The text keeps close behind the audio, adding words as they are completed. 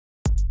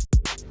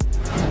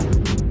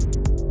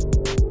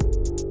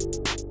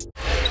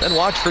then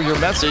watch for your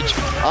message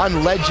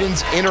on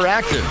Legends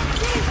Interactive.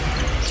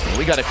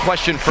 We got a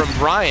question from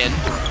Brian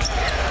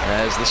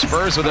as the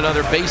Spurs with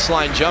another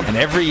baseline jump. And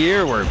every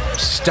year we're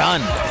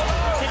stunned.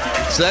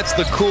 So that's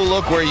the cool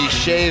look where you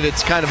shave.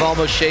 It's kind of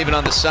almost shaven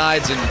on the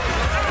sides, and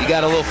you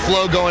got a little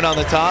flow going on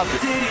the top.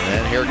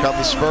 And here come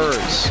the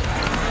Spurs.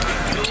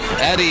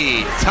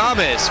 Eddie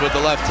Thomas with the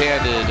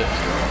left-handed,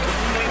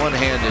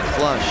 one-handed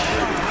flush.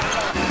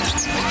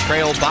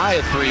 Trailed by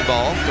a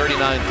 3-ball,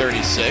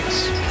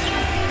 39-36.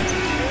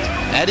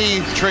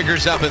 Eddie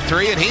triggers up a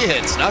 3, and he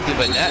hits nothing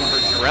but net for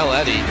Jarell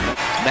Eddie.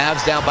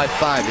 Mavs down by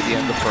 5 at the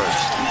end of the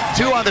first.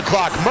 2 on the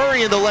clock.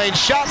 Murray in the lane,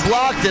 shot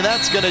blocked, and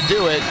that's going to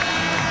do it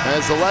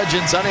as the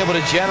Legends unable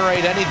to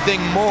generate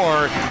anything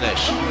more.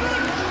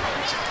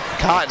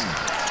 Cotton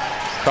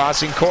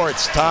crossing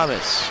courts.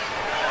 Thomas,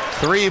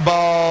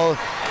 3-ball,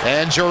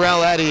 and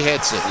Jarell Eddie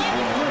hits it.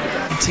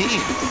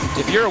 Team.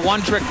 If you're a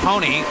one-trick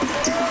pony,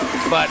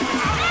 but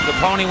the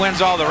pony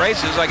wins all the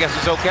races, I guess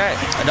it's okay.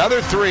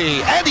 Another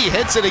 3. Eddie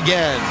hits it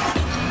again.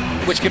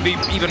 Which can be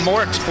even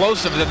more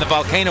explosive than the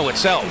volcano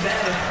itself.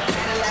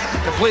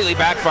 Completely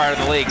backfired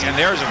in the league, and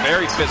there's a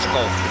very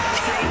physical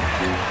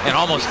and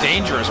almost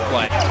dangerous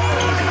play.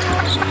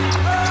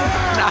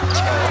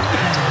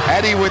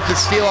 Eddie with the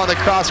steal on the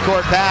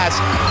cross-court pass.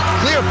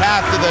 Clear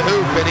path to the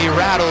hoop, and he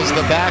rattles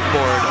the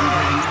backboard.